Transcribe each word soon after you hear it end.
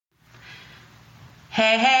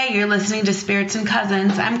Hey, hey, you're listening to Spirits and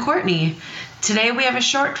Cousins. I'm Courtney. Today we have a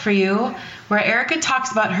short for you where Erica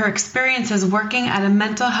talks about her experiences working at a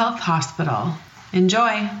mental health hospital.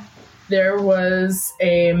 Enjoy. There was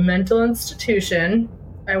a mental institution.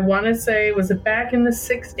 I want to say, was it back in the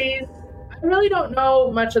 60s? I really don't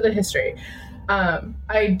know much of the history.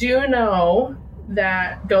 I do know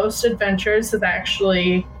that Ghost Adventures has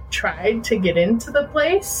actually tried to get into the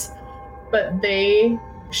place, but they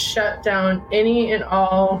shut down any and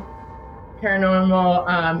all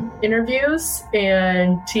paranormal interviews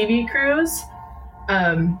and TV crews.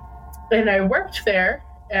 And I worked there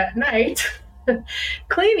at night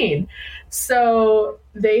cleaning. So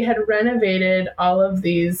they had renovated all of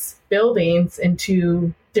these buildings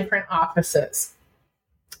into different offices.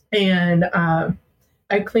 And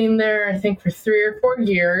I cleaned there, I think, for 3 or 4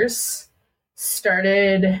 years.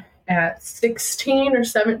 Started at 16 or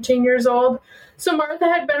 17 years old. So Martha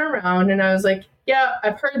had been around, and I was like, yeah,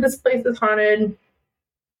 I've heard this place is haunted,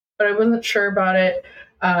 but I wasn't sure about it.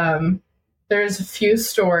 There's a few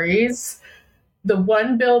stories. The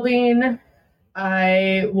one building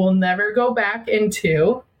I will never go back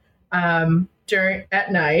into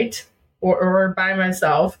at night or by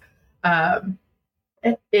myself.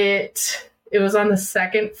 It was on the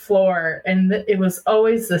second floor, and it was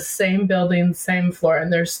always the same building, same floor.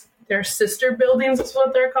 And their sister buildings is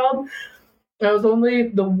what they're called. I was only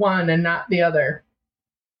the one and not the other.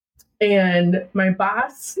 And my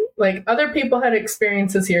boss, like other people had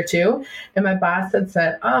experiences here too. And my boss had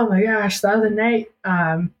said, oh my gosh, the other night,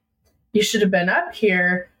 you should have been up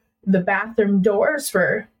here. The bathroom doors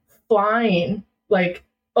were flying, like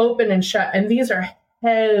open and shut. And these are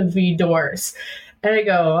heavy doors. And I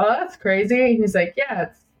go, oh, that's crazy. And he's like, yeah,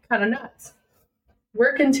 it's kind of nuts.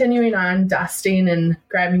 We're continuing on dusting and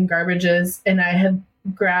grabbing garbages. And I had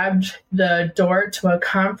grabbed the door to a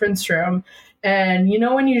conference room. And you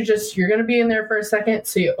know when you're going to be in there for a second,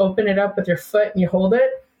 so you open it up with your foot and you hold it?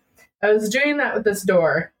 I was doing that with this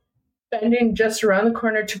door, bending just around the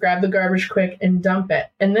corner to grab the garbage quick and dump it.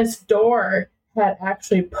 And this door had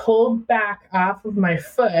actually pulled back off of my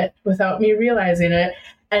foot without me realizing it,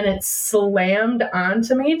 and it slammed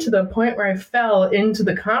onto me to the point where I fell into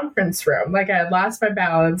the conference room. Like I had lost my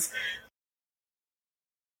balance.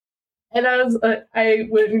 And I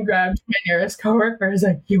went and grabbed my nearest coworker. I was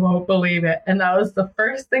like, you won't believe it. And that was the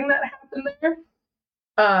first thing that happened there.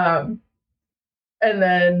 And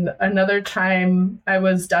then another time I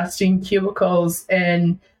was dusting cubicles,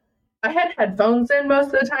 and I had headphones in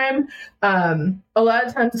most of the time. A lot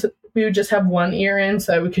of times we would just have one ear in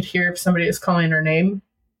so we could hear if somebody was calling our name.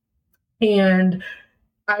 And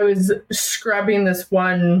I was scrubbing this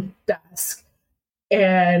one desk,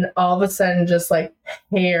 and all of a sudden just like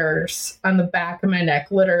hairs on the back of my neck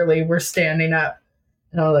literally were standing up.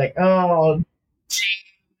 And I was like, oh,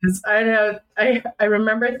 jeez. I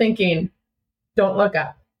remember thinking, don't look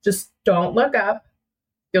up. Just don't look up.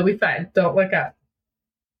 You'll be fine. Don't look up.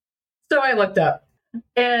 So I looked up,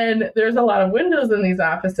 and there's a lot of windows in these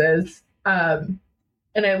offices.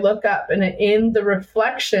 And I look up, and in the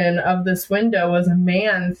reflection of this window was a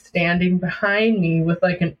man standing behind me with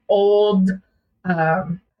like an old,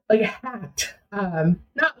 like a hat.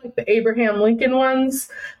 Not like the Abraham Lincoln ones,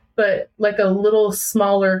 but like a little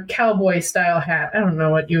smaller cowboy style hat. I don't know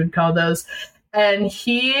what you would call those. And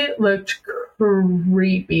he looked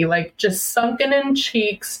creepy, like just sunken in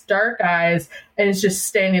cheeks, dark eyes, and is just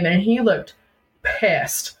standing there. And he looked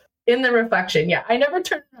pissed in the reflection. Yeah, I never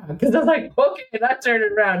turned around because I was like, okay, not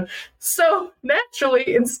turning around. So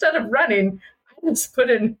naturally, instead of running, I just put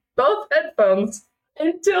in both headphones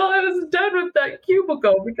until I was done with that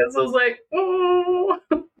cubicle because I was like, oh,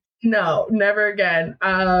 no, never again.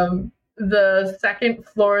 The second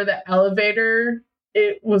floor, the elevator,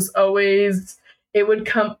 it would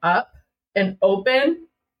come up and open,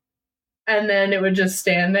 and then it would just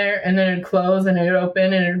stand there, and then it'd close, and it would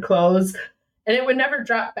open, and it would close, and it would never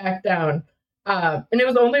drop back down. And it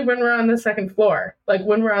was only when we're on the second floor. Like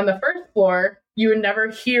when we're on the first floor, you would never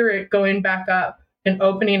hear it going back up and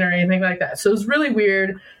opening or anything like that. So it was really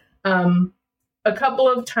weird. A couple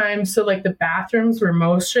of times, so like the bathrooms were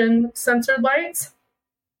motion censored lights,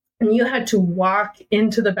 and you had to walk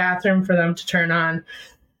into the bathroom for them to turn on.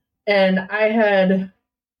 And I had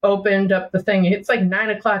opened up the thing. It's like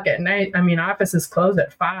 9:00 at night. I mean, offices close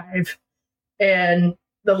at 5, and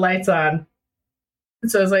the light's on.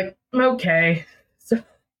 So I was like, okay. So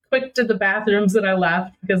quick to the bathrooms that I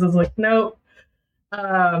left because I was like, nope.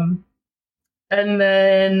 And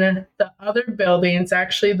then the other buildings,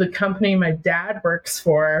 actually the company my dad works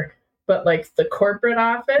for, but like the corporate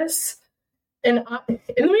office, And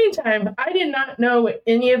in the meantime, I did not know what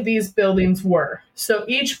any of these buildings were. So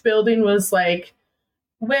each building was like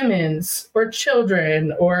women's or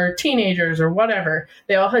children or teenagers or whatever.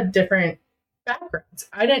 They all had different backgrounds.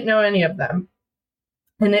 I didn't know any of them.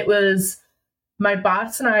 And it was my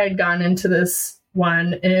boss and I had gone into this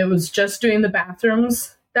one, and it was just doing the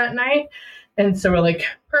bathrooms that night. And so we're like,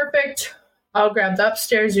 perfect. I'll grab the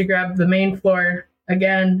upstairs. You grab the main floor.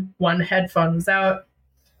 Again, one headphone was out.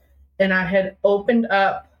 And I had opened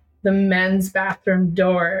up the men's bathroom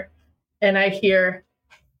door, and I hear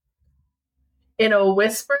in a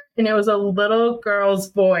whisper, and it was a little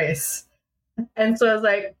girl's voice. And so I was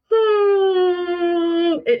like,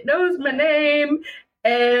 it knows my name.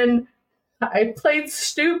 And I played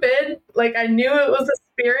stupid. Like, I knew it was a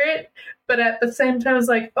spirit, but at the same time, I was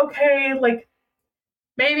like, okay, like,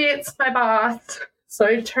 maybe it's my boss. So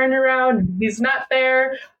I turned around, he's not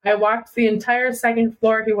there. I walked the entire second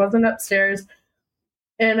floor. He wasn't upstairs.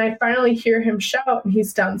 And I finally hear him shout, and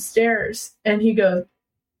he's downstairs. And he goes,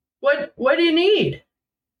 What do you need?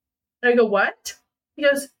 And I go, what? He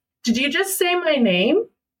goes, did you just say my name?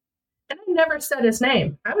 And I never said his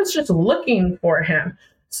name. I was just looking for him.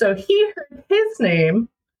 So he heard his name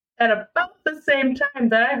at about the same time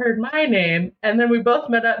that I heard my name. And then we both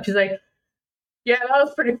met up. She's like, yeah, that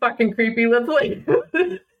was pretty fucking creepy. Let's leave.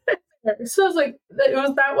 So I was like, it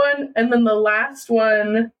was that one. And then the last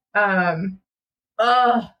one,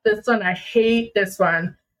 this one, I hate this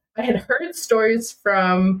one. I had heard stories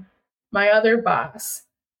from my other boss,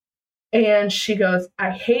 and she goes, I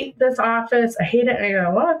hate this office. I hate it. And I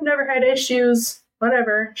go, well, I've never had issues,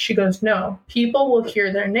 whatever. She goes, no, people will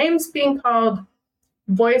hear their names being called,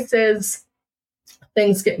 voices,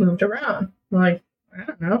 things get moved around. I'm like, I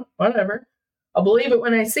don't know, whatever. I'll believe it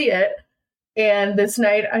when I see it. And this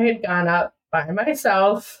night I had gone up by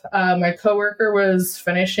myself. My coworker was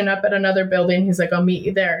finishing up at another building. He's like, I'll meet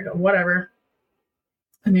you there. I go, whatever.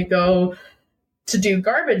 And you go to do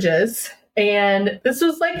garbages. And this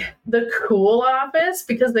was like the cool office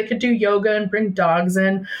because they could do yoga and bring dogs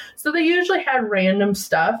in. So they usually had random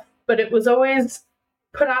stuff, but it was always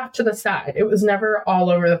put off to the side. It was never all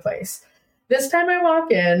over the place. This time I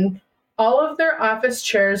walk in, all of their office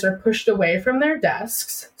chairs are pushed away from their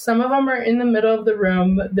desks. Some of them are in the middle of the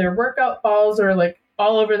room. Their workout balls are like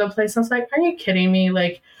all over the place. I was like, are you kidding me?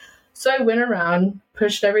 Like, so I went around,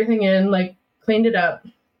 pushed everything in, like cleaned it up,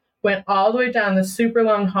 went all the way down the super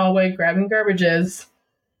long hallway, grabbing garbages.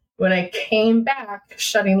 When I came back,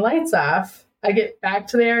 shutting lights off, I get back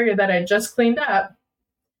to the area that I just cleaned up,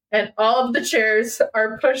 and all of the chairs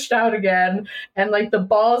are pushed out again, and like the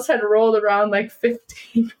balls had rolled around like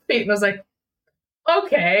 15 feet, and I was like,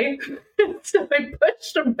 okay. So I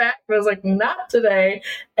pushed them back, and I was like, not today.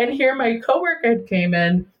 And here my coworker came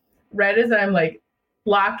in right as I'm like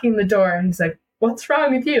locking the door, and he's like, what's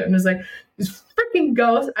wrong with you? And I was like, these freaking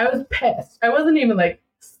ghosts. I was pissed. I wasn't even like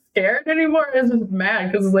scared anymore. I was just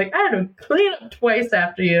mad because it's like, I had to clean up twice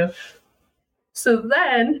after you. So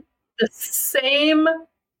then the same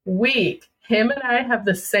week, him and I have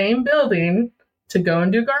the same building to go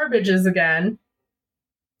and do garbages again.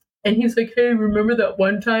 And he's like, hey, remember that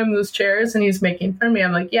one time those chairs? And he's making fun of me.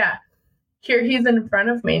 I'm like, yeah. Here he's in front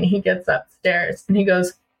of me, and he gets upstairs and he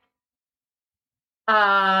goes,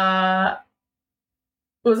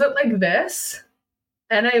 was it like this?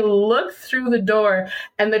 And I look through the door,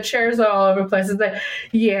 and the chairs are all over the place. It's like,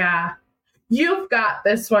 yeah, you've got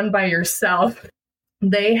this one by yourself.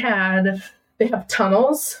 They have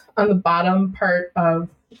tunnels on the bottom part of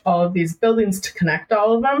all of these buildings to connect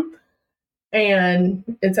all of them. And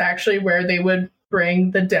it's actually where they would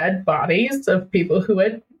bring the dead bodies of people who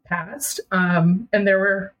had passed. And there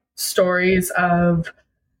were stories of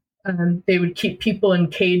they would keep people in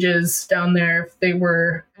cages down there if they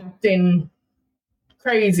were acting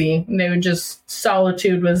crazy. And they would just,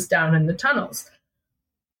 solitude was down in the tunnels.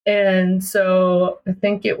 And so I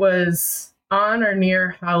think it was on or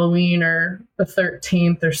near Halloween or the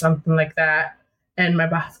 13th or something like that. And my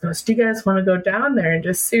boss goes, do you guys want to go down there and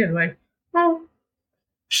just see? I'm like, oh,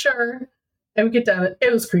 sure. And we get down.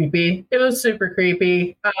 It was creepy. It was super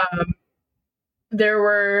creepy. There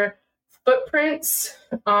were footprints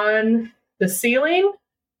on the ceiling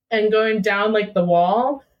and going down like the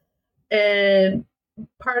wall. And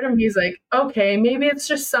part of me is like, okay, maybe it's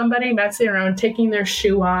just somebody messing around, taking their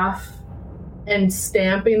shoe off and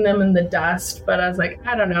stamping them in the dust. But I was like,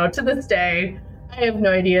 I don't know. To this day, I have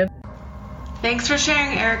no idea. Thanks for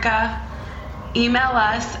sharing, Erica. Email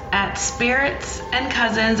us at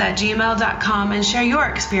spiritsandcousins@gmail.com and share your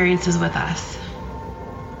experiences with us.